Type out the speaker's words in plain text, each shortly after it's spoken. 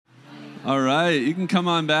All right, you can come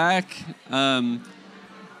on back.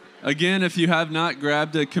 Again, if you have not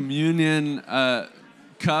grabbed a communion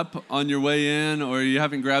cup on your way in, or you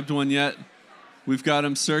haven't grabbed one yet, we've got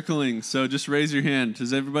them circling. So just raise your hand.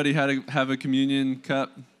 Does everybody have a communion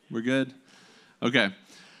cup? We're good? Okay.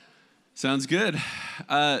 Sounds good.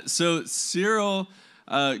 So Cyril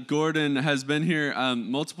Gordon has been here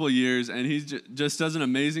multiple years, and he just does an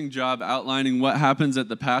amazing job outlining what happens at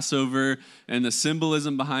the Passover and the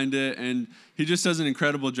symbolism behind it, and he just does an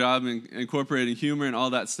incredible job in incorporating humor and all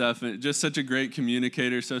that stuff, and just such a great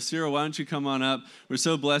communicator. So Cyril, why don't you come on up? We're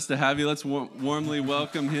so blessed to have you. Let's warmly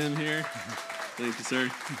welcome him here. Thank you,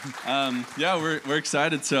 sir. Yeah, we're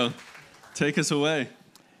excited, so take us away.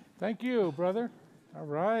 Thank you, brother. All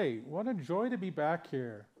right. What a joy to be back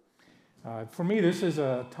here. For me, this is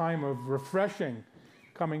a time of refreshing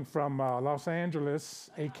coming from Los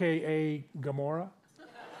Angeles, a.k.a. Gomorrah.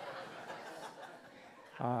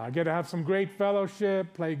 I get to have some great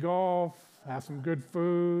fellowship, play golf, have some good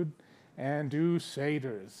food, and do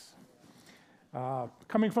Seders.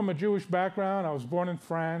 Coming from a Jewish background, I was born in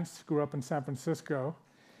France, grew up in San Francisco,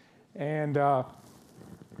 and we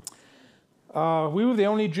were the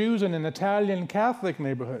only Jews in an Italian Catholic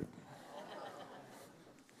neighborhood.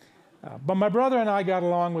 But my brother and I got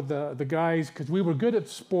along with the guys because we were good at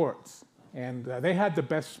sports, and they had the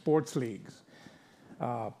best sports leagues.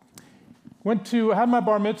 Had my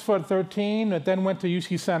bar mitzvah at 13, but then went to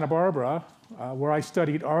UC Santa Barbara, where I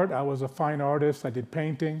studied art. I was a fine artist. I did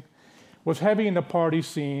painting. Was heavy in the party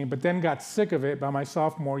scene, but then got sick of it by my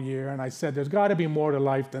sophomore year, and I said, there's got to be more to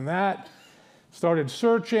life than that. Started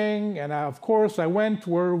searching, and of course, I went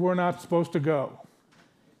where we're not supposed to go,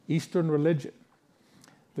 Eastern religion.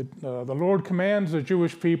 The Lord commands the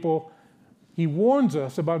Jewish people. He warns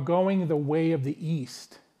us about going the way of the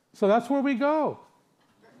East. So that's where we go.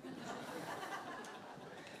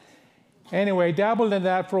 Anyway, dabbled in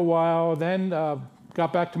that for a while, then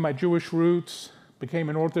got back to my Jewish roots, became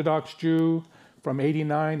an Orthodox Jew from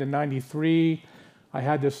 89 to 93. I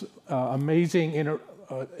had this amazing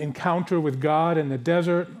encounter with God in the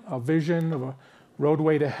desert, a vision of a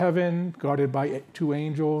roadway to heaven, guarded by 2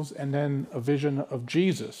 angels, and then a vision of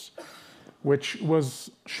Jesus, which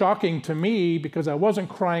was shocking to me because I wasn't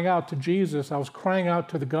crying out to Jesus. I was crying out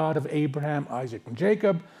to the God of Abraham, Isaac, and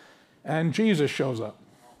Jacob, and Jesus shows up.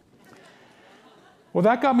 Well,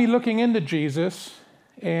 that got me looking into Jesus,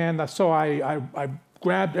 and so I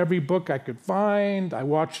grabbed every book I could find. I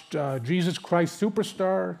watched Jesus Christ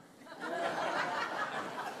Superstar.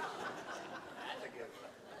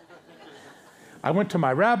 I went to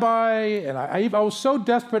my rabbi, and I was so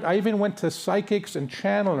desperate, I even went to psychics and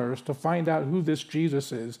channelers to find out who this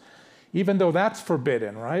Jesus is, even though that's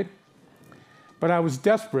forbidden, right? But I was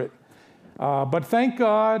desperate. But thank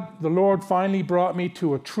God, the Lord finally brought me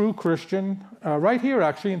to a true Christian, right here,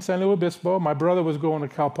 actually, in San Luis Obispo. My brother was going to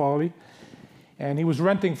Cal Poly, and he was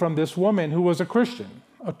renting from this woman who was a Christian,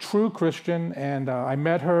 a true Christian, and I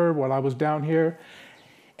met her while I was down here,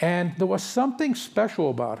 and there was something special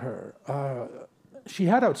about her. She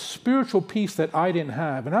had a spiritual peace that I didn't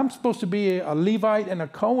have. And I'm supposed to be a Levite and a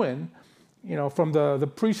Cohen, from the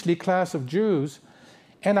priestly class of Jews.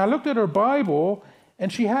 And I looked at her Bible,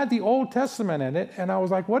 and she had the Old Testament in it. And I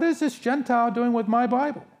was like, what is this Gentile doing with my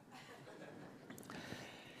Bible?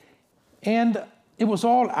 And it was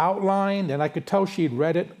all outlined, and I could tell she'd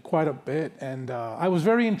read it quite a bit. And I was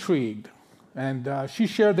very intrigued. And she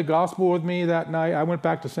shared the gospel with me that night. I went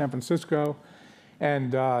back to San Francisco,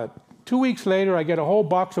 and 2 weeks later, I get a whole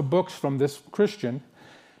box of books from this Christian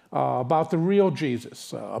about the real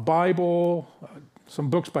Jesus, a Bible, some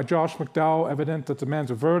books by Josh McDowell, Evident That the Man's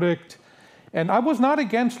a Verdict. And I was not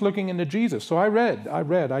against looking into Jesus, so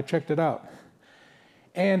I checked it out.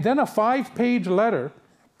 And then a 5-page letter,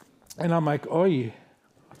 and I'm like, oh, I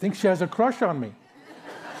think she has a crush on me.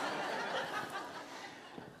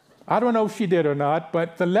 I don't know if she did or not,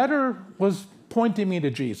 but the letter was pointing me to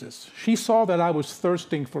Jesus. She saw that I was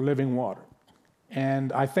thirsting for living water.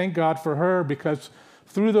 And I thank God for her because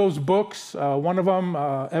through those books, one of them,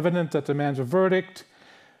 Evident That the Man's a Verdict,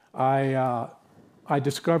 I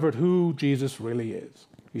discovered who Jesus really is.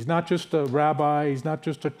 He's not just a rabbi, he's not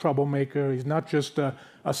just a troublemaker, he's not just an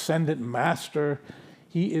ascendant master.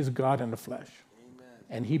 He is God in the flesh. Amen.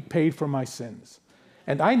 And he paid for my sins.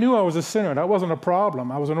 And I knew I was a sinner. That wasn't a problem.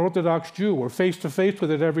 I was an Orthodox Jew. We're face to face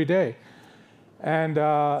with it every day. And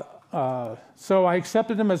so I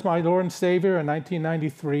accepted him as my Lord and Savior in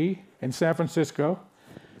 1993 in San Francisco.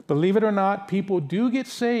 Believe it or not, people do get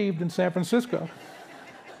saved in San Francisco.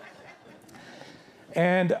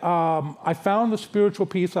 And I found the spiritual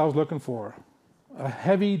peace I was looking for. A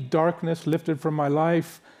heavy darkness lifted from my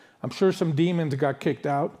life. I'm sure some demons got kicked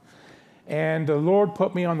out. And the Lord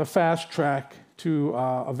put me on the fast track to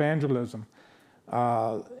evangelism.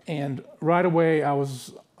 And right away, I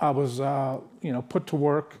was put to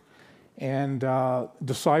work and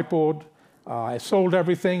discipled. I sold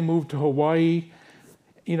everything, moved to Hawaii.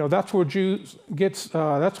 That's where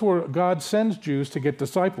that's where God sends Jews to get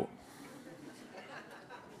discipled.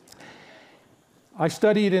 I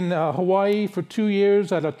studied in Hawaii for 2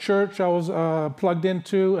 years at a church I was plugged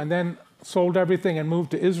into, and then sold everything and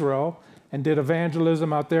moved to Israel and did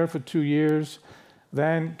evangelism out there for 2 years.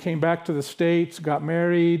 Then came back to the States, got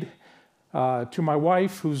married to my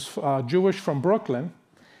wife, who's Jewish from Brooklyn,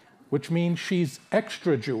 which means she's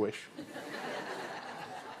extra Jewish.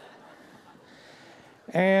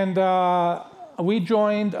 And we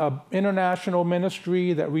joined an international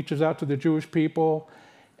ministry that reaches out to the Jewish people.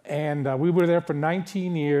 And we were there for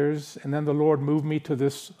 19 years. And then the Lord moved me to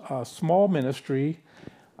this small ministry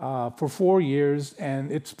for 4 years.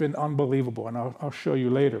 And it's been unbelievable. And I'll show you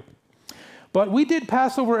later. But we did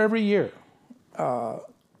Passover every year.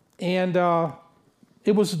 And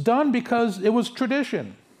it was done because it was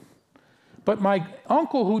tradition. But my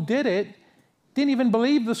uncle who did it didn't even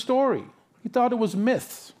believe the story. He thought it was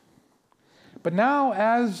myths. But now,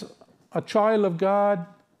 as a child of God,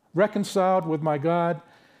 reconciled with my God,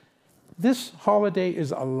 this holiday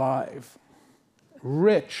is alive,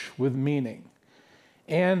 rich with meaning.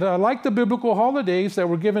 And like the biblical holidays that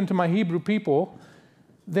were given to my Hebrew people,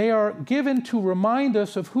 they are given to remind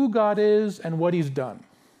us of who God is and what He's done.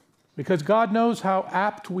 Because God knows how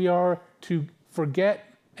apt we are to forget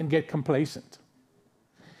and get complacent.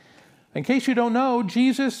 In case you don't know,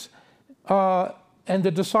 Jesus and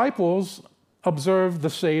the disciples observed the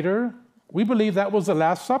Seder. We believe that was the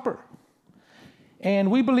Last Supper.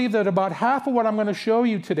 And we believe that about half of what I'm going to show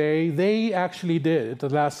you today, they actually did at the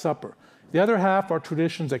Last Supper. The other half are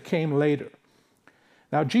traditions that came later.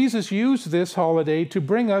 Now, Jesus used this holiday to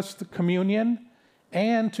bring us the communion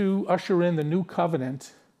and to usher in the new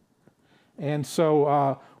covenant. And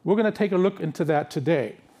so we're going to take a look into that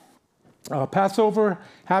today. Passover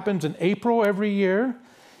happens in April every year.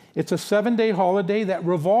 It's a 7-day holiday that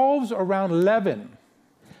revolves around leaven.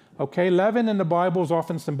 Okay, leaven in the Bible is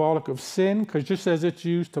often symbolic of sin, because just as it's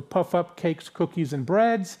used to puff up cakes, cookies, and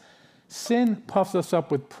breads, sin puffs us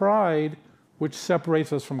up with pride, which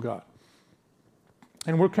separates us from God.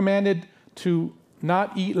 And we're commanded to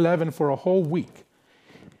not eat leaven for a whole week.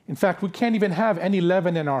 In fact, we can't even have any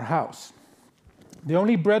leaven in our house. The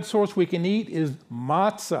only bread source we can eat is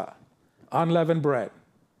matzah, unleavened bread.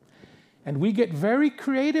 And we get very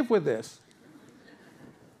creative with this.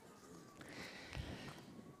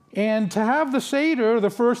 And to have the Seder, the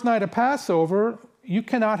first night of Passover, you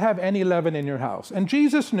cannot have any leaven in your house. And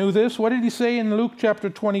Jesus knew this. What did He say in Luke chapter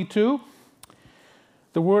 22?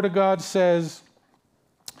 The Word of God says,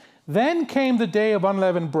 "Then came the day of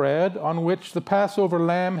unleavened bread, on which the Passover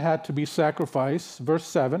lamb had to be sacrificed." Verse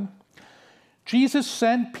 7. Jesus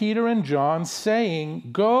sent Peter and John, saying,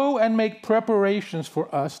 "Go and make preparations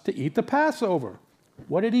for us to eat the Passover."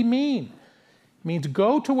 What did He mean? It means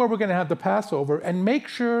go to where we're going to have the Passover and make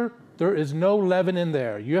sure there is no leaven in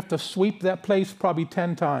there. You have to sweep that place probably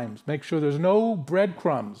 10 times. Make sure there's no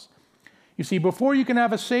breadcrumbs. You see, before you can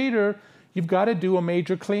have a Seder, you've got to do a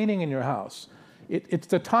major cleaning in your house. It's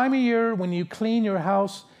the time of year when you clean your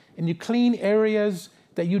house and you clean areas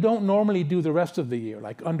that you don't normally do the rest of the year,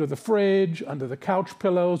 like under the fridge, under the couch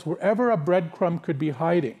pillows, wherever a breadcrumb could be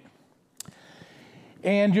hiding.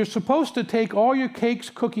 And you're supposed to take all your cakes,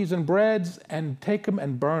 cookies, and breads and take them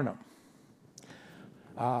and burn them.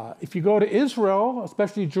 If you go to Israel,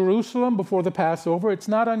 especially Jerusalem, before the Passover, it's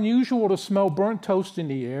not unusual to smell burnt toast in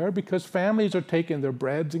the air because families are taking their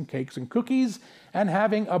breads and cakes and cookies and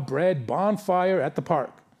having a bread bonfire at the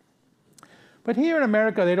park. But here in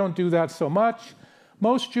America, they don't do that so much.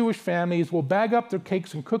 Most Jewish families will bag up their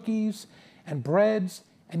cakes and cookies and breads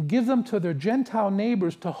and give them to their Gentile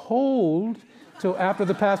neighbors to hold till after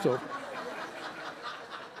the Passover.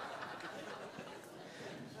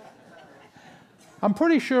 I'm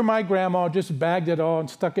pretty sure my grandma just bagged it all and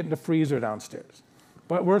stuck it in the freezer downstairs.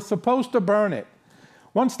 But we're supposed to burn it.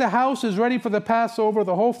 Once the house is ready for the Passover,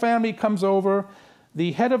 the whole family comes over.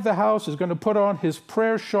 The head of the house is going to put on his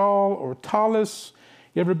prayer shawl or tallis.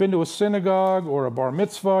 You ever been to a synagogue or a bar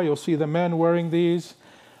mitzvah? You'll see the men wearing these.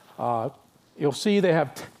 You'll see they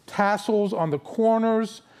have tassels on the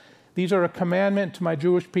corners. These are a commandment to my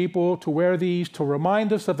Jewish people to wear these to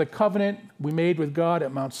remind us of the covenant we made with God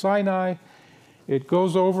at Mount Sinai. It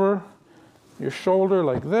goes over your shoulder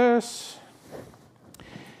like this.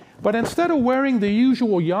 But instead of wearing the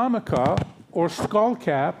usual yarmulke or skull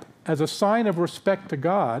cap, as a sign of respect to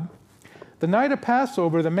God, the night of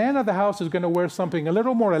Passover, the man of the house is going to wear something a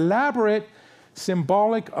little more elaborate,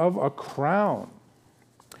 symbolic of a crown.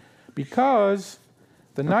 Because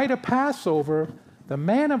the night of Passover, the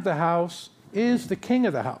man of the house is the king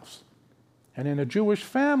of the house. And in a Jewish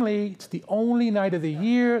family, it's the only night of the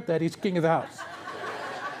year that he's king of the house.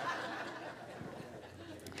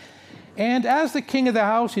 And as the king of the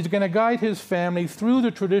house, he's going to guide his family through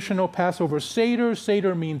the traditional Passover Seder.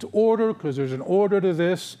 Seder means order, because there's an order to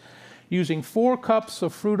this, using 4 cups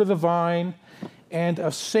of fruit of the vine and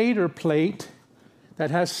a Seder plate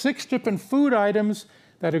that has 6 different food items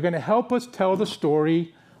that are going to help us tell the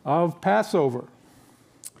story of Passover.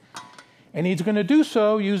 And he's going to do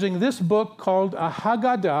so using this book called a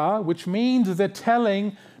Haggadah, which means the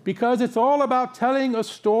telling, because it's all about telling a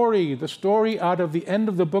story, the story out of the end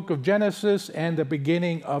of the book of Genesis and the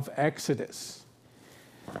beginning of Exodus.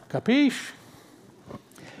 Capiche?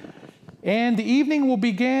 And the evening will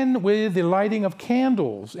begin with the lighting of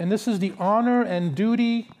candles. And this is the honor and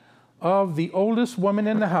duty of the oldest woman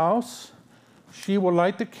in the house. She will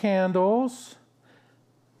light the candles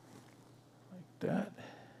like that.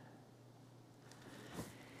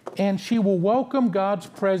 And she will welcome God's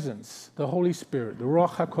presence, the Holy Spirit, the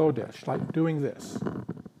Ruach HaKodesh, like doing this.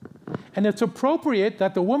 And it's appropriate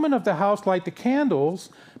that the woman of the house light the candles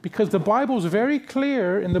because the Bible is very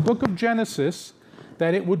clear in the book of Genesis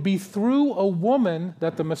that it would be through a woman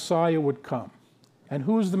that the Messiah would come. And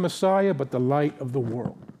who is the Messiah but the light of the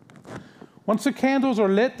world? Once the candles are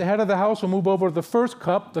lit, the head of the house will move over to the first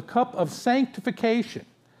cup, the cup of sanctification.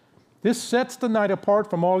 This sets the night apart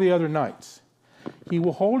from all the other nights. He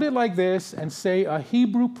will hold it like this and say a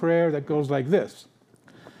Hebrew prayer that goes like this.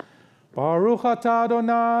 Baruch atah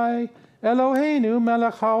Adonai Eloheinu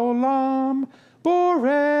melech haolam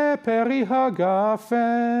borei peri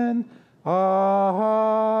hagafen.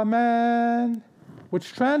 Amen.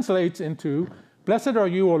 Which translates into, Blessed are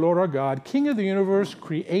you, O Lord our God, King of the universe,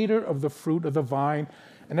 creator of the fruit of the vine.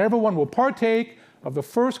 And everyone will partake of the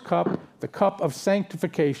first cup, the cup of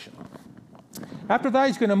sanctification. After that,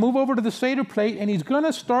 he's going to move over to the Seder plate, and he's going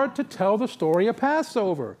to start to tell the story of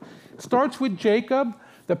Passover. It starts with Jacob,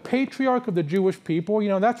 the patriarch of the Jewish people. You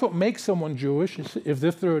know, that's what makes someone Jewish,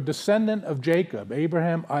 if they're a descendant of Jacob,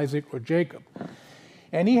 Abraham, Isaac, or Jacob.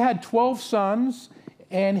 And he had 12 sons,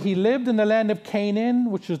 and he lived in the land of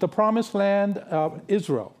Canaan, which is the promised land of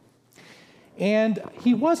Israel. And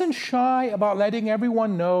he wasn't shy about letting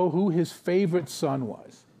everyone know who his favorite son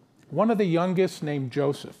was, one of the youngest named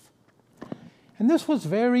Joseph. And this was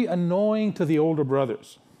very annoying to the older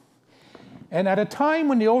brothers. And at a time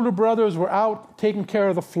when the older brothers were out taking care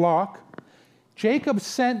of the flock, Jacob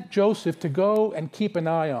sent Joseph to go and keep an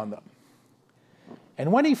eye on them.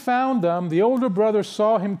 And when he found them, the older brothers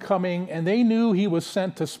saw him coming, and they knew he was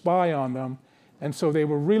sent to spy on them. And so they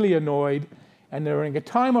were really annoyed. And during a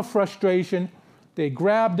time of frustration, they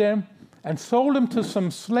grabbed him and sold him to some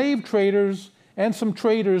slave traders and some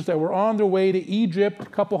traders that were on their way to Egypt, a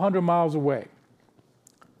couple hundred miles away.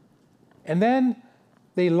 And then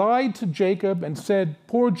they lied to Jacob and said,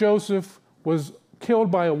 poor Joseph was killed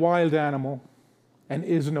by a wild animal and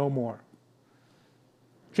is no more.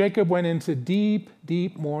 Jacob went into deep,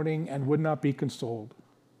 deep mourning and would not be consoled.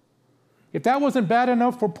 If that wasn't bad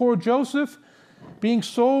enough for poor Joseph, being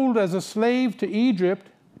sold as a slave to Egypt,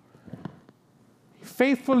 he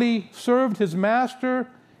faithfully served his master,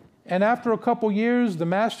 and after a couple years, the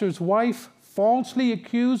master's wife falsely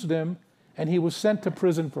accused him, and he was sent to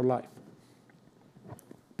prison for life.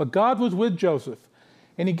 But God was with Joseph,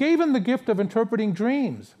 and he gave him the gift of interpreting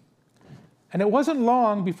dreams. And it wasn't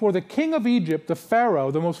long before the king of Egypt, the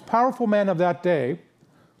Pharaoh, the most powerful man of that day,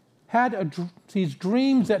 had these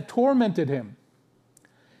dreams that tormented him.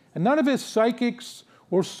 And none of his psychics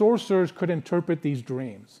or sorcerers could interpret these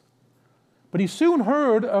dreams. But he soon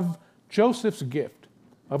heard of Joseph's gift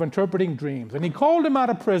of interpreting dreams. And he called him out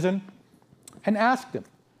of prison and asked him,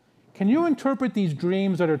 can you interpret these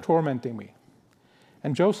dreams that are tormenting me?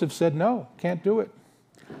 And Joseph said, no, can't do it.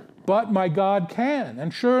 But my God can.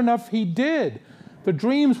 And sure enough, he did. The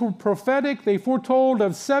dreams were prophetic. They foretold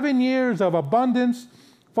of 7 years of abundance,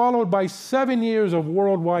 followed by 7 years of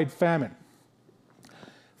worldwide famine.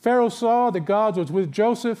 Pharaoh saw that God was with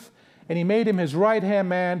Joseph, and he made him his right-hand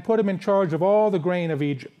man, put him in charge of all the grain of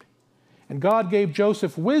Egypt. And God gave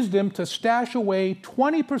Joseph wisdom to stash away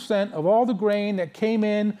 20% of all the grain that came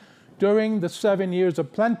in during the 7 years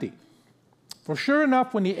of plenty. For sure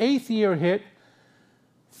enough, when the 8th year hit,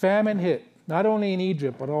 famine hit, not only in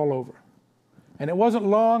Egypt, but all over. And it wasn't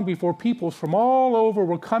long before peoples from all over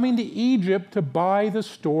were coming to Egypt to buy the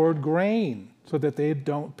stored grain so that they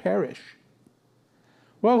don't perish.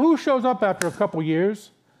 Well, who shows up after a couple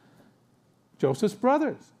years? Joseph's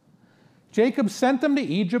brothers. Jacob sent them to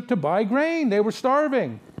Egypt to buy grain. They were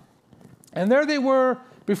starving. And there they were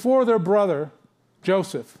before their brother,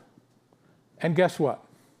 Joseph. And guess what?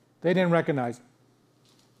 They didn't recognize him.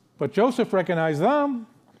 But Joseph recognized them.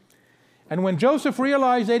 And when Joseph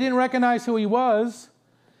realized they didn't recognize who he was,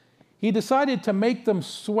 he decided to make them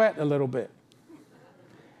sweat a little bit.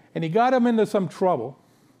 And he got them into some trouble.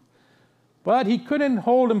 But he couldn't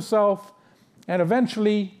hold himself and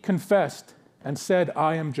eventually confessed and said,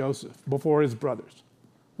 I am Joseph, before his brothers.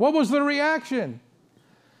 What was the reaction?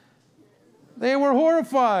 They were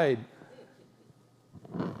horrified.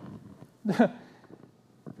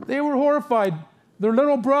 They were horrified. Their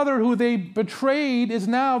little brother who they betrayed is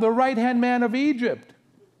now the right-hand man of Egypt.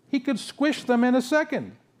 He could squish them in a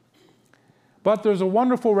second. But there's a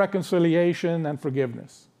wonderful reconciliation and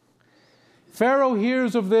forgiveness. Pharaoh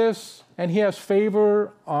hears of this, and he has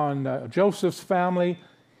favor on Joseph's family,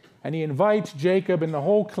 and he invites Jacob and the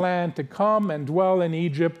whole clan to come and dwell in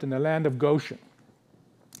Egypt in the land of Goshen.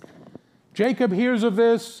 Jacob hears of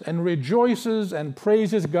this and rejoices and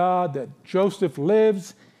praises God that Joseph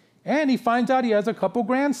lives, and he finds out he has a couple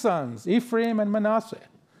grandsons, Ephraim and Manasseh.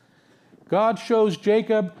 God shows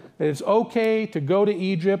Jacob that it's okay to go to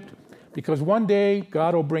Egypt because one day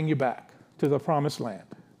God will bring you back to the promised land.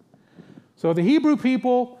 So the Hebrew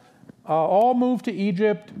people all move to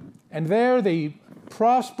Egypt, and there they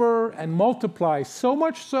prosper and multiply, so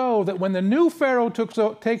much so that when the new Pharaoh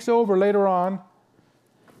takes over later on,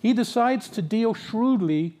 he decides to deal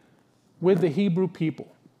shrewdly with the Hebrew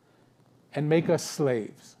people and make us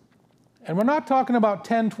slaves. And we're not talking about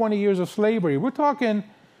 10, 20 years of slavery. We're talking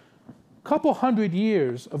a couple hundred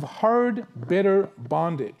years of hard, bitter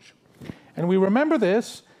bondage. And we remember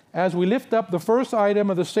this as we lift up the first item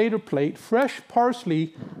of the Seder plate, fresh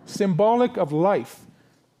parsley, symbolic of life.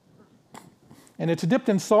 And it's dipped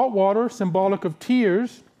in salt water, symbolic of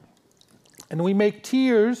tears. And we make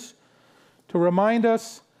tears to remind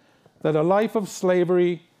us that a life of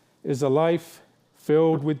slavery is a life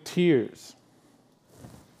filled with tears.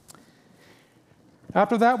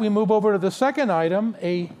 After that, we move over to the second item,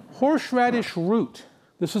 a horseradish root.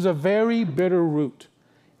 This is a very bitter root.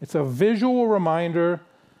 It's a visual reminder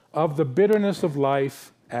of the bitterness of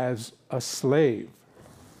life as a slave.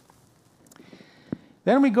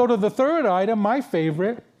 Then we go to the third item, my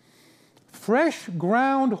favorite, fresh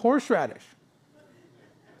ground horseradish.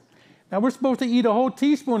 Now we're supposed to eat a whole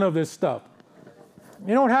teaspoon of this stuff.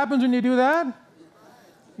 You know what happens when you do that?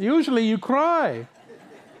 Usually you cry.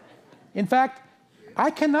 In fact, I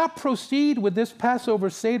cannot proceed with this Passover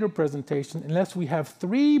Seder presentation unless we have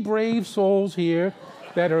 3 brave souls here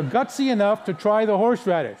that are gutsy enough to try the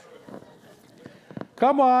horseradish.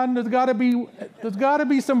 Come on, there's got to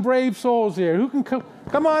be some brave souls here. Who can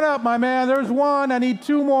come on up, my man? There's one. I need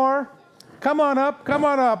 2 more. Come on up. Come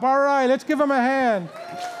on up. All right, let's give him a hand.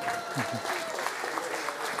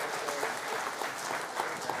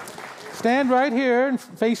 Stand right here and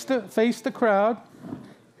face the crowd.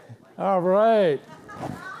 All right.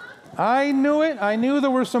 I knew it. I knew there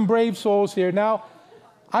were some brave souls here. Now,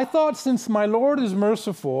 I thought since my Lord is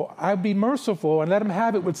merciful, I'd be merciful and let him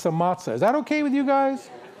have it with some matzah. Is that okay with you guys?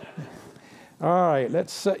 All right,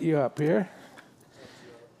 let's set you up here.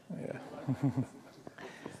 Yeah.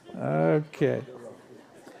 Okay.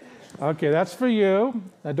 Okay, that's for you.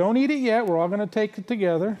 Now, don't eat it yet. We're all going to take it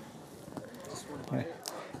together.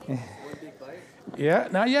 Yeah,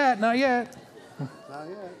 not yet, not yet. Not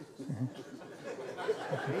yet.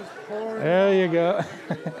 There you go.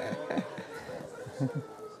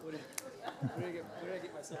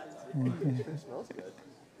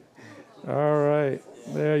 All right,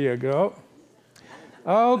 there you go.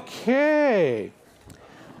 Okay.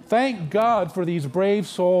 Thank God for these brave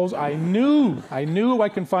souls. I knew I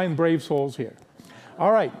can find brave souls here.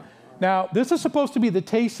 All right. Now, this is supposed to be the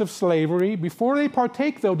taste of slavery. Before they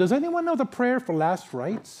partake, though, does anyone know the prayer for last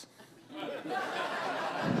rites?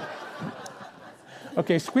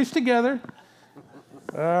 Okay, squish together.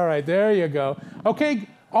 All right, there you go. Okay,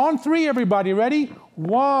 on 3, everybody. Ready?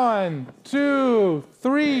 1, 2,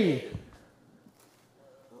 3.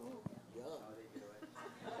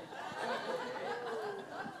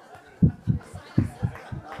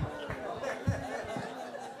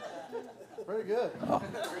 Very good.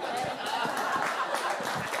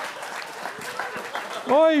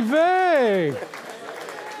 Oy vey!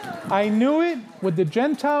 I knew it. With the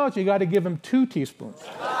Gentiles, you got to give them 2 teaspoons.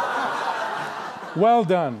 Well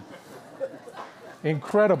done.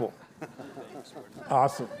 Incredible.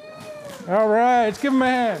 Awesome. All right, let's give them a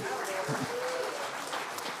hand.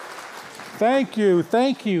 Thank you,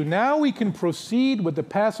 thank you. Now we can proceed with the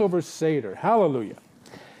Passover Seder. Hallelujah.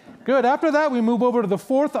 Good. After that, we move over to the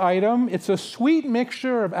fourth item. It's a sweet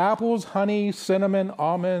mixture of apples, honey, cinnamon,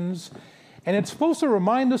 almonds, and it's supposed to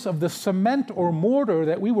remind us of the cement or mortar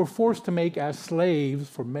that we were forced to make as slaves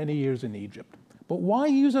for many years in Egypt. But why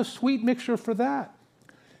use a sweet mixture for that?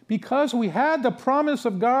 Because we had the promise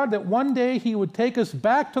of God that one day He would take us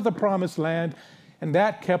back to the promised land, and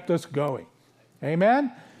that kept us going.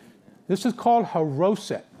 Amen? This is called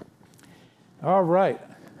haroset. All right.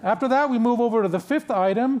 After that, we move over to the fifth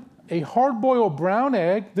item, a hard-boiled brown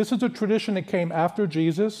egg. This is a tradition that came after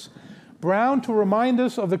Jesus. Brown to remind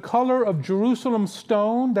us of the color of Jerusalem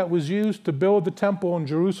stone that was used to build the temple in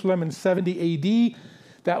Jerusalem in 70 AD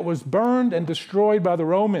that was burned and destroyed by the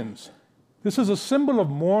Romans. This is a symbol of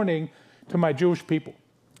mourning to my Jewish people.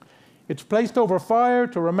 It's placed over fire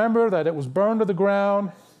to remember that it was burned to the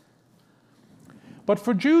ground. But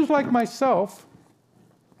for Jews like myself,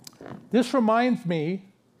 this reminds me,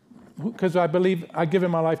 because I believe I've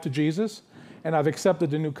given my life to Jesus and I've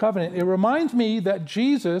accepted the new covenant, it reminds me that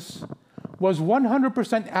Jesus was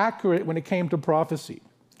 100% accurate when it came to prophecy.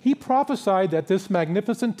 He prophesied that this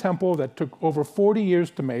magnificent temple that took over 40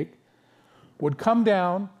 years to make would come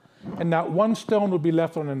down and not one stone would be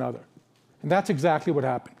left on another. And that's exactly what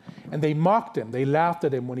happened. And they mocked him. They laughed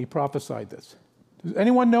at him when he prophesied this. Does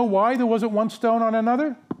anyone know why there wasn't one stone on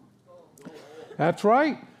another? That's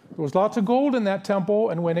right. There was lots of gold in that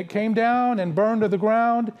temple, and when it came down and burned to the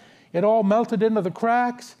ground, it all melted into the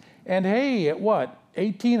cracks. And hey, at what,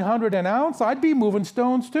 1,800 an ounce? I'd be moving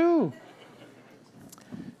stones too.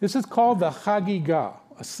 This is called the Hagigah,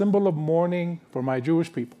 a symbol of mourning for my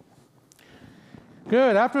Jewish people.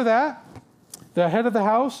 Good. After that, the head of the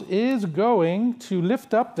house is going to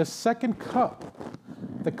lift up the second cup,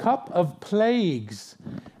 the cup of plagues.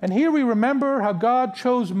 And here we remember how God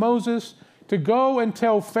chose Moses to go and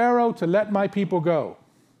tell Pharaoh to let my people go.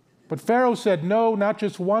 But Pharaoh said no, not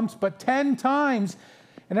just once, but 10 times.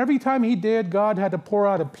 And every time he did, God had to pour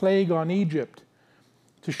out a plague on Egypt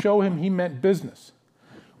to show him He meant business.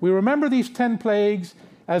 We remember these 10 plagues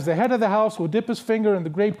as the head of the house will dip his finger in the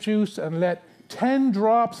grape juice and let 10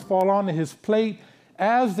 drops fall onto his plate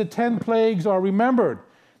as the 10 plagues are remembered.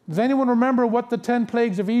 Does anyone remember what the 10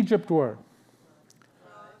 plagues of Egypt were?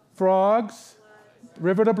 Frogs,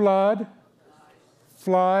 river to blood,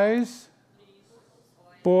 flies,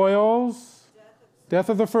 boils, death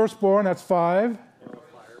of the firstborn, that's 5,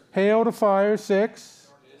 hail to fire, 6,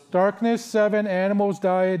 darkness, 7, animals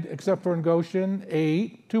died except for in Goshen,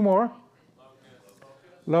 8, 2 more,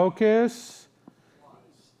 locusts,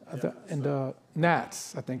 and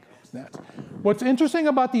gnats, I think it's gnats. What's interesting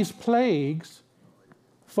about these plagues,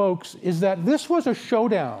 folks, is that this was a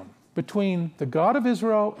showdown between the God of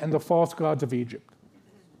Israel and the false gods of Egypt.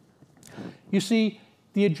 You see,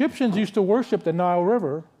 the Egyptians used to worship the Nile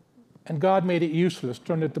River, and God made it useless,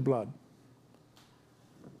 turned it to blood.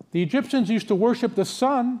 The Egyptians used to worship the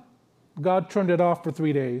sun. God turned it off for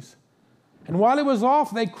 3 days. And while it was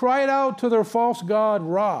off, they cried out to their false god,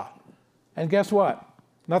 Ra. And guess what?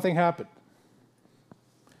 Nothing happened.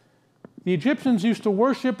 The Egyptians used to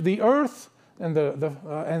worship the earth and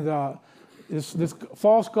this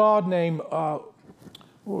false god named, what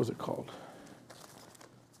was it called?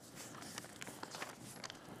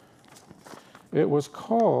 It was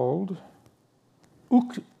called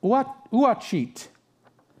Uachit.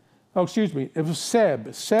 Oh, excuse me. It was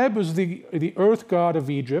Seb. Seb was the earth god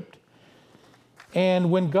of Egypt.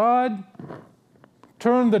 And when God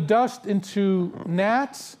turned the dust into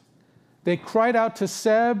gnats, they cried out to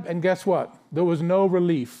Seb, and guess what? There was no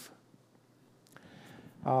relief.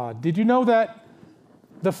 Did you know that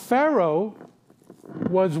the Pharaoh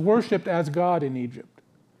was worshipped as God in Egypt?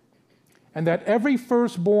 And that every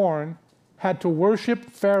firstborn had to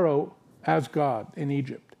worship Pharaoh as God in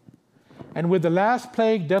Egypt. And with the last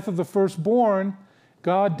plague, death of the firstborn,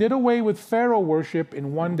 God did away with Pharaoh worship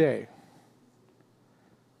in 1 day.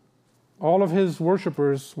 All of his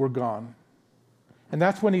worshipers were gone. And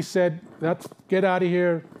that's when he said, get out of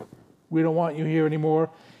here. We don't want you here anymore.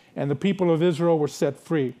 And the people of Israel were set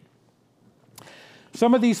free.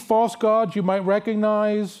 Some of these false gods you might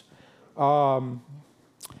recognize. Horus,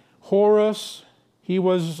 he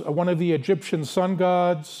was one of the Egyptian sun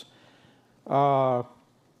gods. Let's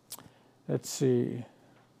see.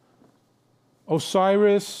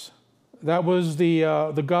 Osiris, that was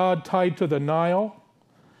the god tied to the Nile.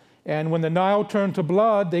 And when the Nile turned to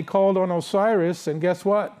blood, they called on Osiris, and guess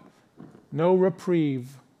what? No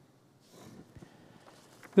reprieve.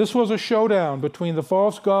 This was a showdown between the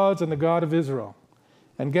false gods and the God of Israel.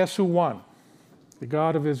 And guess who won? The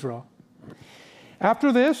God of Israel.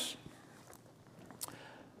 After this,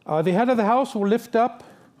 The head of the house will lift up,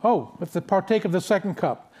 let's partake of the second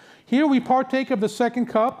cup. Here we partake of the second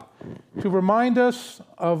cup to remind us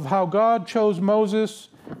of how God chose Moses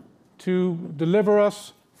to deliver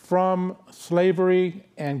us from slavery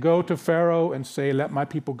and go to Pharaoh and say, let my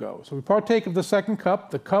people go. So we partake of the second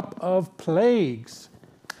cup, the cup of plagues.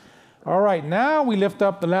 All right, now we lift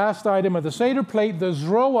up the last item of the Seder plate, the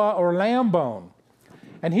zroa or lamb bone.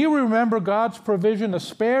 And here we remember God's provision to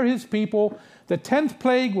spare his people. The 10th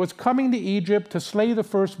plague was coming to Egypt to slay the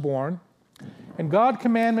firstborn. And God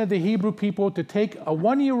commanded the Hebrew people to take a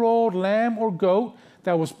 1-year-old lamb or goat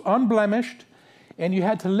that was unblemished, and you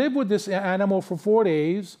had to live with this animal for 4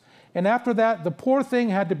 days. And after that, the poor thing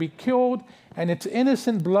had to be killed and its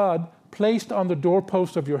innocent blood placed on the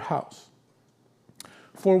doorpost of your house.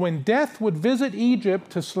 For when death would visit Egypt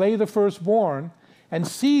to slay the firstborn and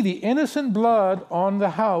see the innocent blood on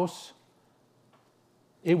the house,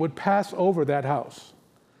 it would pass over that house.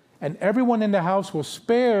 And everyone in the house was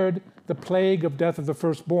spared the plague of death of the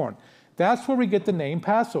firstborn. That's where we get the name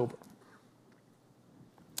Passover.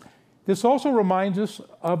 This also reminds us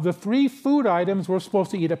of the 3 food items we're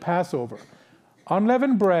supposed to eat at Passover: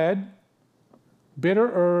 unleavened bread,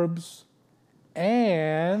 bitter herbs,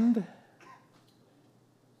 and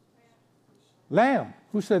lamb.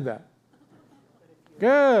 Who said that?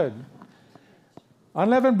 Good.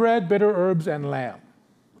 Unleavened bread, bitter herbs, and lamb.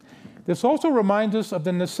 This also reminds us of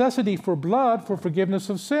the necessity for blood for forgiveness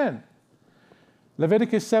of sin.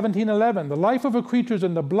 Leviticus 17:11, the life of a creature is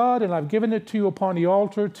in the blood, and I've given it to you upon the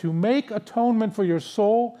altar to make atonement for your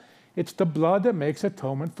soul. It's the blood that makes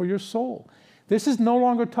atonement for your soul. This is no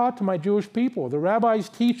longer taught to my Jewish people. The rabbis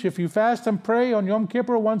teach if you fast and pray on Yom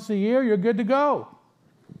Kippur once a year, you're good to go.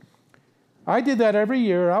 I did that every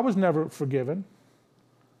year. I was never forgiven.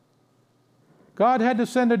 God had to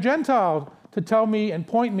send a Gentile to tell me and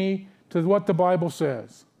point me to what the Bible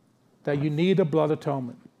says, that you need a blood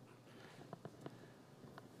atonement.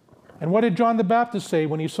 And what did John the Baptist say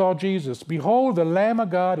when he saw Jesus? Behold, the Lamb of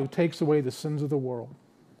God who takes away the sins of the world.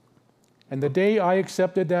 And the day I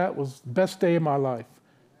accepted that was the best day of my life,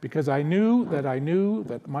 because I knew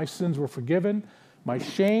that my sins were forgiven, my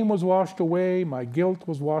shame was washed away, my guilt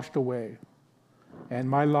was washed away, and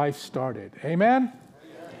my life started. Amen?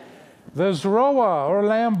 The zroa, or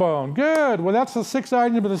lamb bone. Good. Well, that's the 6th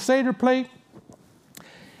item of the Seder plate.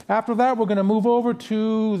 After that, we're going to move over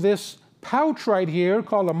to this pouch right here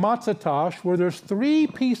called a matzah tash, where there's 3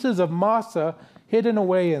 pieces of matzah hidden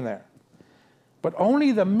away in there. But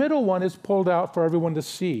only the middle one is pulled out for everyone to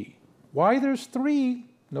see. Why there's 3,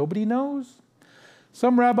 nobody knows.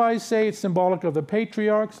 Some rabbis say it's symbolic of the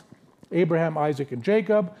patriarchs, Abraham, Isaac, and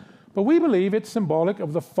Jacob. But we believe it's symbolic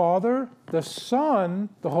of the Father, the Son,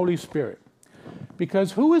 the Holy Spirit.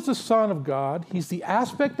 Because who is the Son of God? He's the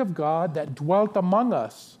aspect of God that dwelt among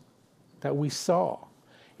us, that we saw.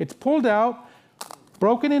 It's pulled out,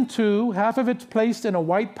 broken in 2, half of it's placed in a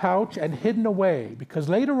white pouch and hidden away, because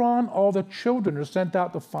later on all the children are sent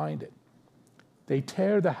out to find it. They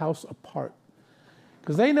tear the house apart,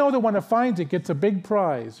 because they know that when it finds it, gets a big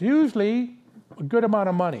prize, usually a good amount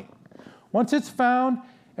of money. Once it's found,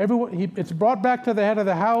 it's brought back to the head of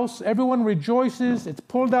the house. Everyone rejoices. It's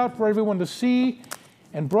pulled out for everyone to see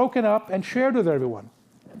and broken up and shared with everyone.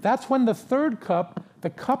 That's when the 3rd cup, the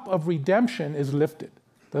cup of redemption, is lifted.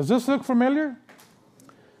 Does this look familiar?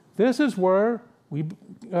 This is where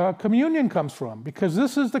communion comes from, because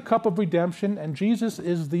this is the cup of redemption, and Jesus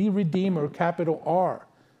is the Redeemer, capital R.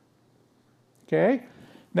 Okay?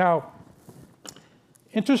 Now,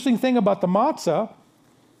 interesting thing about the matzah,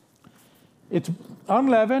 it's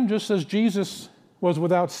unleavened, just as Jesus was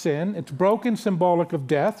without sin. It's broken, symbolic of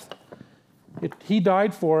death. He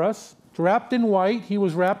died for us. It's wrapped in white. He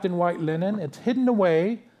was wrapped in white linen. It's hidden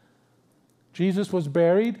away. Jesus was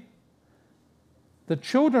buried. The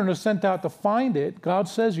children are sent out to find it. God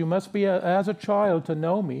says, you must be as a child to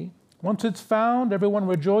know me. Once it's found, everyone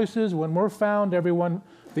rejoices. When we're found,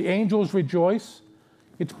 the angels rejoice.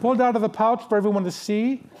 It's pulled out of the pouch for everyone to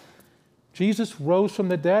see. Jesus rose from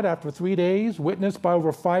the dead after 3 days, witnessed by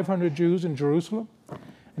over 500 Jews in Jerusalem.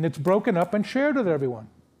 And it's broken up and shared with everyone.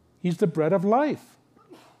 He's the bread of life.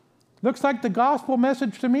 Looks like the gospel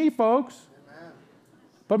message to me, folks. Amen.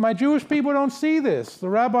 But my Jewish people don't see this. The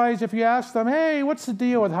rabbis, if you ask them, hey, what's the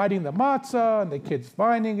deal with hiding the matzah and the kids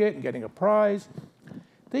finding it and getting a prize?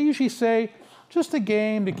 They usually say, just a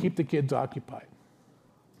game to keep the kids occupied.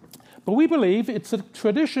 But we believe it's a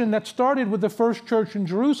tradition that started with the first church in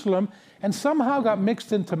Jerusalem and somehow got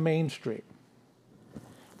mixed into mainstream.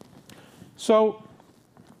 So,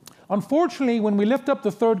 unfortunately, when we lift up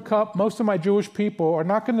the 3rd cup, most of my Jewish people are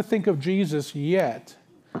not going to think of Jesus yet.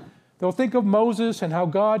 They'll think of Moses and how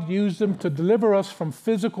God used him to deliver us from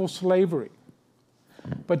physical slavery.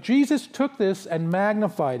 But Jesus took this and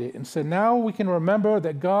magnified it and said, now we can remember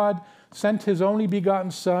that God sent his only begotten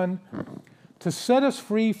Son to set us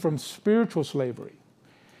free from spiritual slavery.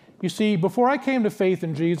 You see, before I came to faith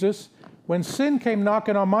in Jesus, when sin came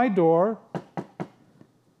knocking on my door,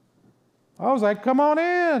 I was like, come on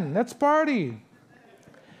in, let's party.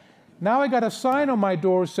 Now I got a sign on my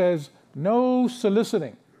door that says, no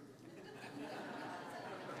soliciting.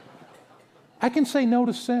 I can say no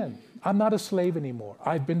to sin. I'm not a slave anymore.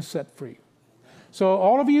 I've been set free. So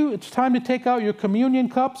all of you, it's time to take out your communion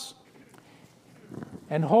cups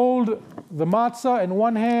and hold the matzah in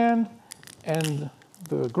one hand and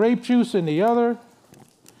the grape juice in the other.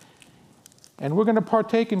 And we're going to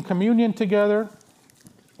partake in communion together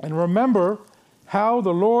and remember how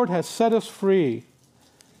the Lord has set us free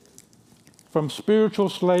from spiritual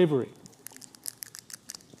slavery.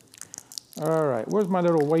 All right, where's my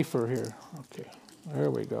little wafer here? Okay, there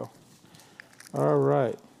we go. All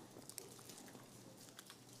right.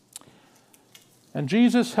 And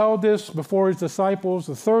Jesus held this before his disciples,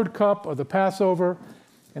 the third cup of the Passover,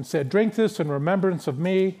 and said, drink this in remembrance of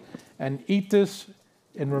me, and eat this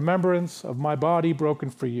in remembrance of my body broken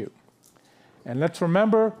for you. And let's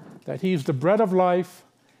remember that he's the bread of life,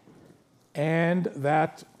 and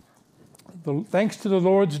that thanks to the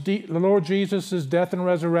Lord Jesus' death and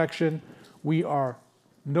resurrection, we are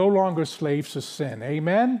no longer slaves to sin.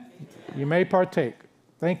 Amen? You may partake.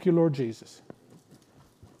 Thank you, Lord Jesus.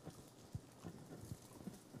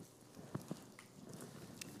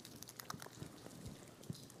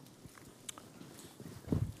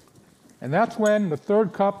 And that's when the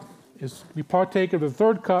third cup is, we partake of the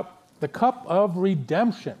third cup, the cup of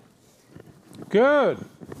redemption. Good.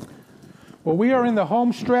 Well, we are in the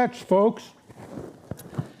home stretch, folks.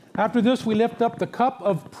 After this, we lift up the cup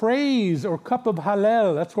of praise, or cup of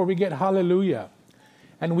Hallel. That's where we get hallelujah.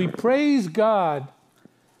 And we praise God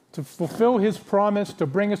to fulfill his promise to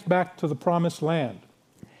bring us back to the promised land.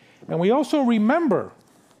 And we also remember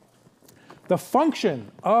the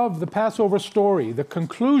function of the Passover story. The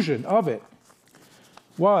conclusion of it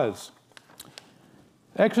was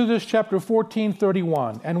Exodus chapter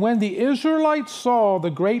 14:31. And when the Israelites saw the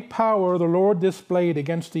great power the Lord displayed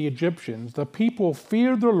against the Egyptians, the people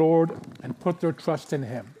feared the Lord and put their trust in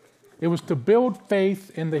him. It was to build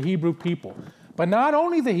faith in the Hebrew people. But not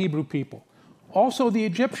only the Hebrew people, also the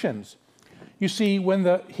Egyptians. You see, when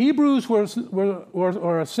the Hebrews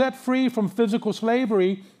were set free from physical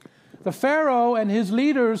slavery, the Pharaoh and his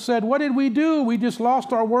leaders said, what did we do? We just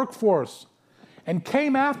lost our workforce. And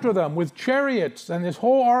came after them with chariots and his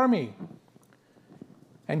whole army.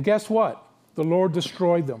 And guess what? The Lord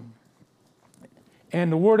destroyed them.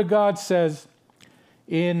 And the Word of God says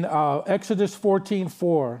in Exodus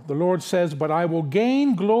 14:4, the Lord says, but I will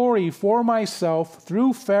gain glory for myself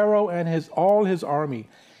through Pharaoh and all his army,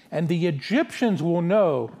 and the Egyptians will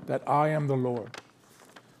know that I am the Lord.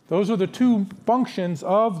 Those are the two functions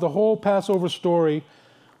of the whole Passover story,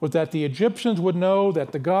 was that the Egyptians would know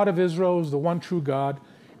that the God of Israel is the one true God,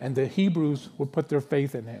 and the Hebrews would put their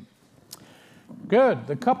faith in him. Good.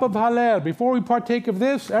 The cup of Hallel. Before we partake of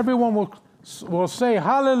this, everyone will say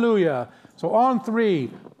hallelujah. So on three.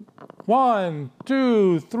 1,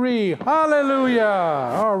 2, 3. Hallelujah.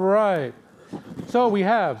 All right. So we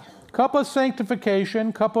have cup of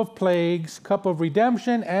sanctification, cup of plagues, cup of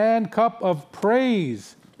redemption, and cup of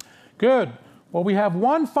praise. Good. Well, we have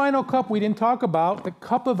one final cup we didn't talk about, the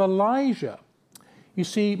cup of Elijah. You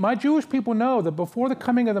see, my Jewish people know that before the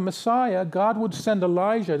coming of the Messiah, God would send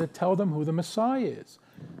Elijah to tell them who the Messiah is.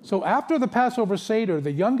 So after the Passover Seder,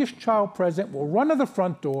 the youngest child present will run to the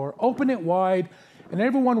front door, open it wide, and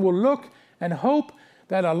everyone will look and hope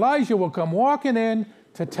that Elijah will come walking in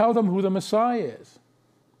to tell them who the Messiah is.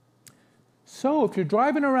 So if you're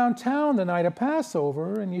driving around town the night of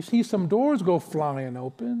Passover and you see some doors go flying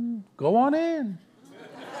open, go on in.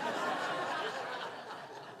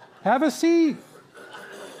 Have a seat.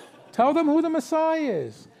 Tell them who the Messiah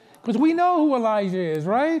is. Because we know who Elijah is,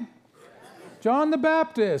 right? John the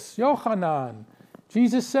Baptist, Yochanan.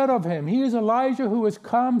 Jesus said of him, he is Elijah who has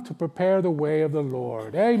come to prepare the way of the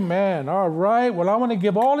Lord. Amen. All right. Well, I want to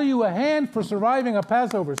give all of you a hand for surviving a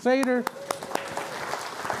Passover Seder.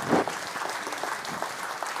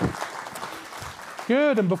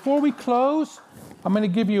 Good. And before we close, I'm going to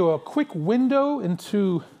give you a quick window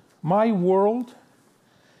into my world.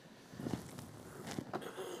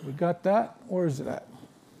 We got that? Where is it at?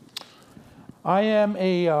 I am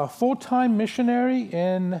a full-time missionary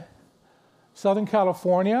in Southern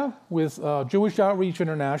California with Jewish Outreach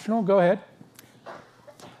International. Go ahead.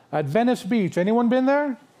 At Venice Beach. Anyone been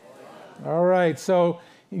there? All right, so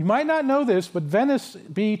you might not know this, but Venice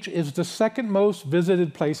Beach is the second most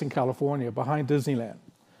visited place in California behind Disneyland.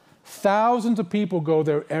 Thousands of people go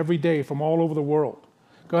there every day from all over the world.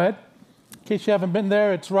 Go ahead. In case you haven't been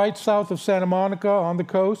there, it's right south of Santa Monica on the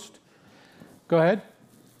coast. Go ahead.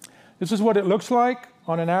 This is what it looks like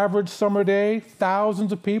on an average summer day.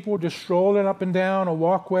 Thousands of people just strolling up and down a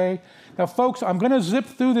walkway. Now, folks, I'm going to zip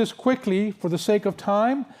through this quickly for the sake of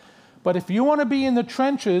time, but if you want to be in the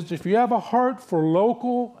trenches, if you have a heart for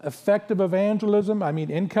local, effective evangelism,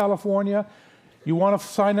 in California, you want to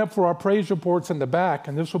sign up for our praise reports in the back,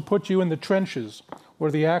 and this will put you in the trenches where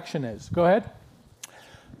the action is. Go ahead.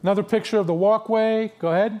 Another picture of the walkway. Go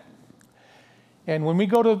ahead. And when we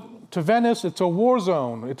go to Venice, it's a war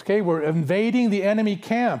zone. We're invading the enemy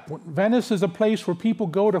camp. Venice is a place where people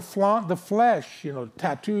go to flaunt the flesh,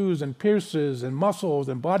 tattoos and pierces and muscles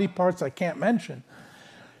and body parts I can't mention.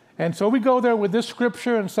 And so we go there with this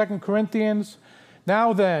scripture in 2 Corinthians.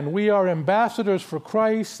 Now then, we are ambassadors for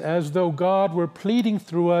Christ, as though God were pleading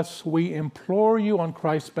through us. We implore you on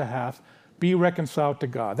Christ's behalf, be reconciled to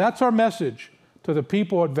God. That's our message to the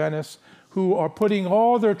people at Venice who are putting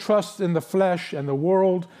all their trust in the flesh and the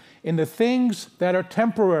world, in the things that are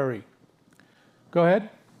temporary. Go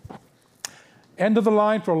ahead. End of the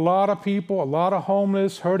line for a lot of people, a lot of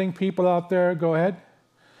homeless, hurting people out there. Go ahead.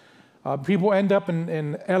 People end up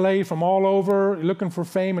in LA from all over looking for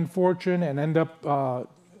fame and fortune and end up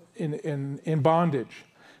in bondage.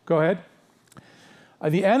 Go ahead.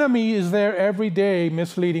 The enemy is there every day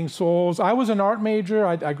misleading souls. I was an art major.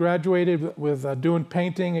 I graduated with doing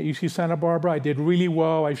painting at UC Santa Barbara. I did really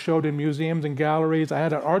well. I showed in museums and galleries. I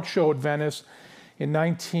had an art show at Venice in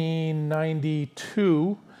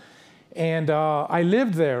 1992. And I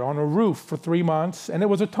lived there on a roof for 3 months. And it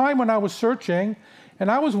was a time when I was searching. And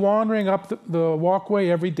I was wandering up the walkway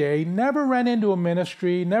every day, never ran into a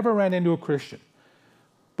ministry, never ran into a Christian.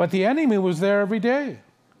 But the enemy was there every day.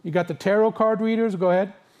 You got the tarot card readers, go ahead.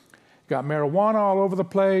 You got marijuana all over the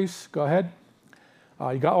place, go ahead.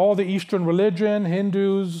 You got all the Eastern religion,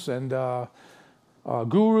 Hindus and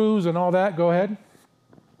gurus and all that, go ahead.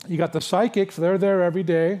 You got the psychics, they're there every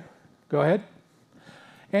day, go ahead.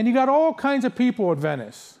 And you got all kinds of people at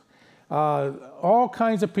Venice. All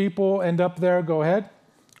kinds of people end up there, go ahead.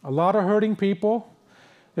 A lot of hurting people.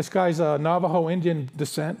 This guy's a Navajo Indian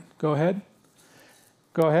descent, go ahead.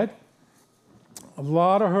 Go ahead. A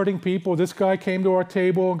lot of hurting people. This guy came to our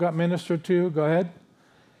table and got ministered to, go ahead.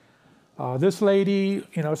 This lady,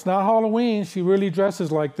 it's not Halloween, she really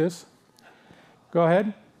dresses like this. Go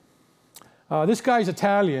ahead. This guy's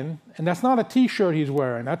Italian, and that's not a t-shirt he's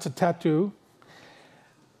wearing, that's a tattoo.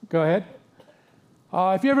 Go ahead.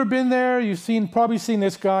 If you've ever been there, you've probably seen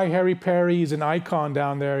this guy, Harry Perry. He's an icon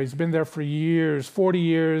down there. He's been there for years, 40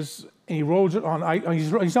 years, and he rolls it on.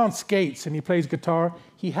 He's on skates and he plays guitar.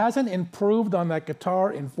 He hasn't improved on that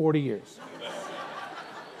guitar in 40 years.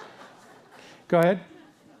 Go ahead.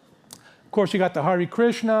 Of course, you got the Hare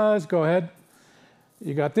Krishnas. Go ahead.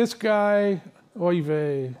 You got this guy, Oy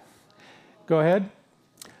vey. Go ahead.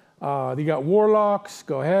 You got warlocks.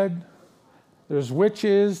 Go ahead. There's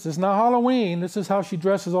witches. This is not Halloween. This is how she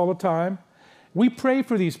dresses all the time. We pray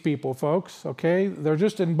for these people, folks, okay? They're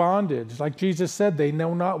just in bondage. Like Jesus said, they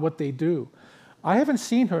know not what they do. I haven't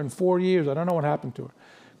seen her in 4 years. I don't know what happened to her.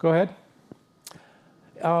 Go ahead.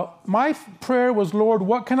 My prayer was, Lord,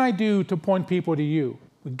 what can I do to point people to you?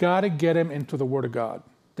 We got to get them into the Word of God.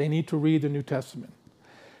 They need to read the New Testament.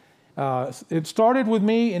 It started with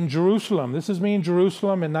me in Jerusalem. This is me in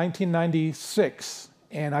Jerusalem in 1996.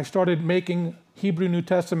 And I started making Hebrew New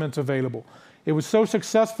Testaments available. It was so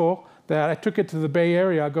successful that I took it to the Bay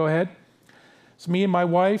Area. Go ahead. It's me and my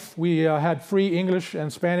wife. We had free English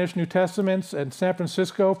and Spanish New Testaments in San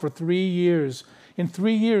Francisco for 3 years. In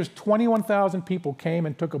 3 years, 21,000 people came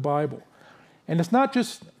and took a Bible. And it's not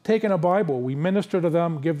just taking a Bible. We minister to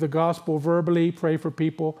them, give the gospel verbally, pray for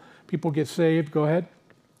people. People get saved. Go ahead.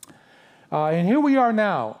 And here we are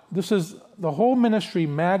now. This is the whole ministry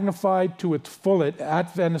magnified to its fullest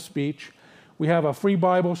at Venice Beach. We have a free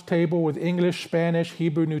Bibles table with English, Spanish,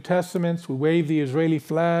 Hebrew New Testaments. We wave the Israeli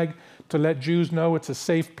flag to let Jews know it's a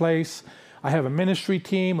safe place. I have a ministry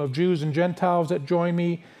team of Jews and Gentiles that join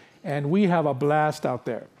me, and we have a blast out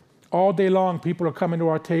there. All day long, people are coming to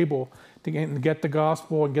our table to get the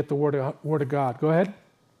gospel and get the word of God. Go ahead.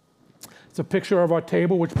 It's a picture of our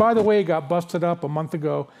table, which, by the way, got busted up a month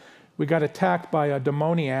ago. We got attacked by a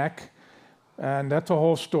demoniac, and that's a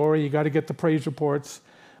whole story. You got to get the praise reports.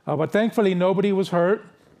 But thankfully, nobody was hurt,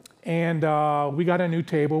 and we got a new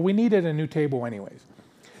table. We needed a new table anyways.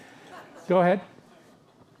 Go ahead.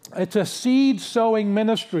 It's a seed sowing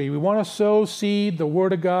ministry. We want to sow seed, the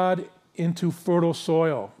Word of God, into fertile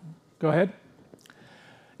soil. Go ahead.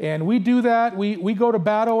 And we do that. We go to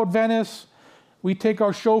battle at Venice. We take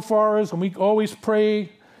our shofars, and we always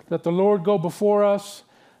pray that the Lord go before us.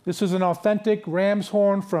 This is an authentic ram's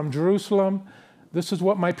horn from Jerusalem. This is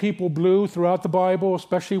what my people blew throughout the Bible,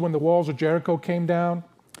 especially when the walls of Jericho came down.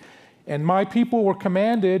 And my people were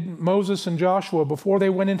commanded, Moses and Joshua, before they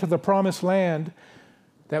went into the promised land,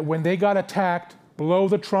 that when they got attacked, blow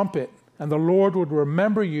the trumpet, and the Lord would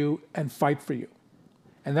remember you and fight for you.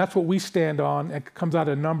 And that's what we stand on. It comes out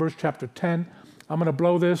of Numbers chapter 10. I'm going to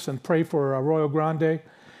blow this and pray for Arroyo Grande.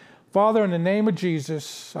 Father, in the name of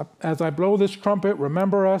Jesus, as I blow this trumpet,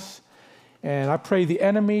 remember us. And I pray the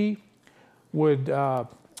enemy would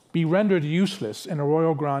be rendered useless in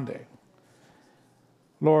Arroyo Grande.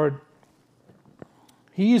 Lord,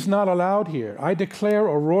 he is not allowed here. I declare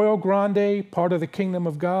Arroyo Grande part of the kingdom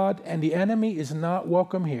of God, and the enemy is not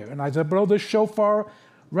welcome here. And as I blow this shofar,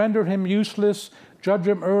 render him useless, judge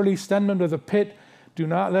him early, send him to the pit. Do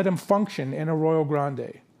not let him function in Arroyo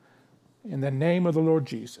Grande. In the name of the Lord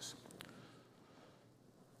Jesus.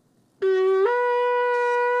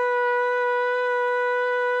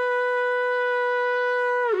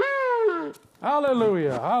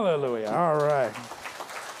 Hallelujah, hallelujah. All right.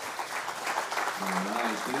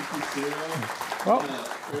 Nice. Thank you, Cyril. Well,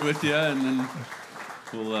 Pray with you, and then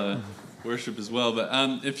we'll worship as well. But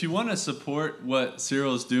if you want to support what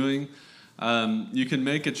Cyril is doing, you can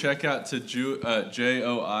make a check out to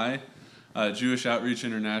JOI, Jewish Outreach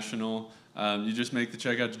International. You just make the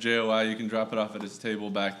check out to JOI. You can drop it off at his table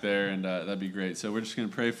back there, and that'd be great. So we're just going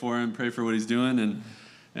to pray for him, pray for what he's doing,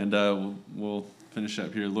 and we'll finish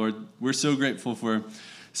up here. Lord, we're so grateful for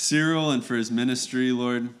Cyril and for his ministry,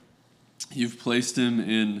 Lord. You've placed him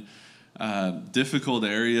in difficult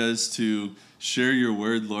areas to share your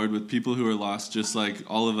word, Lord, with people who are lost just like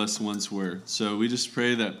all of us once were. So we just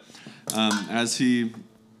pray that as he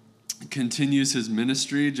continues his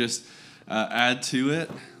ministry, just add to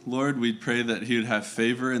it. Lord, we pray that he would have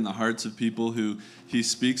favor in the hearts of people who he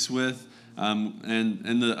speaks with,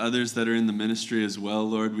 and the others that are in the ministry as well,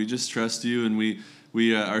 Lord. We just trust you, and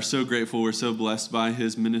we are so grateful. We're so blessed by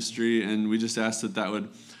his ministry, and we just ask that would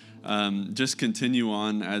just continue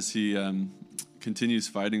on as he continues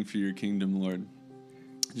fighting for your kingdom, Lord.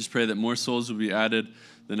 Just pray that more souls will be added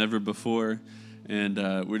than ever before, and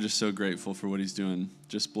we're just so grateful for what he's doing.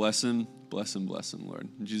 Just bless him, Lord.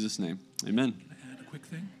 In Jesus' name, amen. Can I add a quick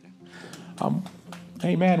thing?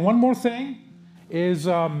 Amen. One more thing is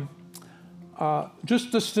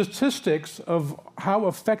just the statistics of how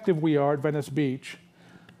effective we are at Venice Beach.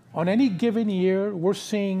 On any given year, we're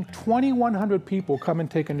seeing 2,100 people come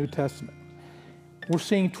and take a New Testament. We're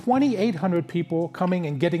seeing 2,800 people coming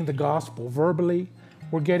and getting the gospel verbally.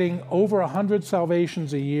 We're getting over 100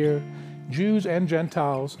 salvations a year, Jews and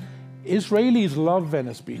Gentiles. Israelis love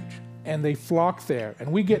Venice Beach, and they flock there.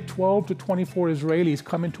 And we get 12 to 24 Israelis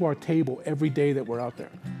coming to our table every day that we're out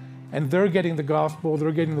there. And they're getting the gospel,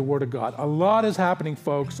 they're getting the word of God. A lot is happening,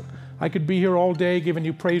 folks. I could be here all day giving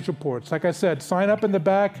you praise reports. Like I said, sign up in the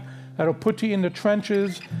back. That'll put you in the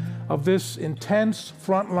trenches of this intense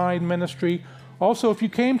frontline ministry. Also, if you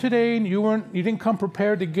came today and you didn't come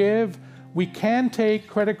prepared to give, we can take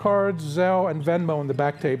credit cards, Zelle, and Venmo in the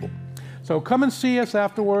back table. So come and see us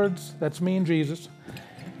afterwards. That's me and Jesus.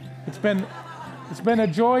 It's been a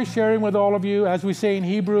joy sharing with all of you. As we say in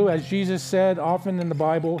Hebrew, as Jesus said often in the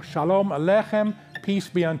Bible, Shalom Aleichem, peace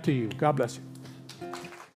be unto you. God bless you.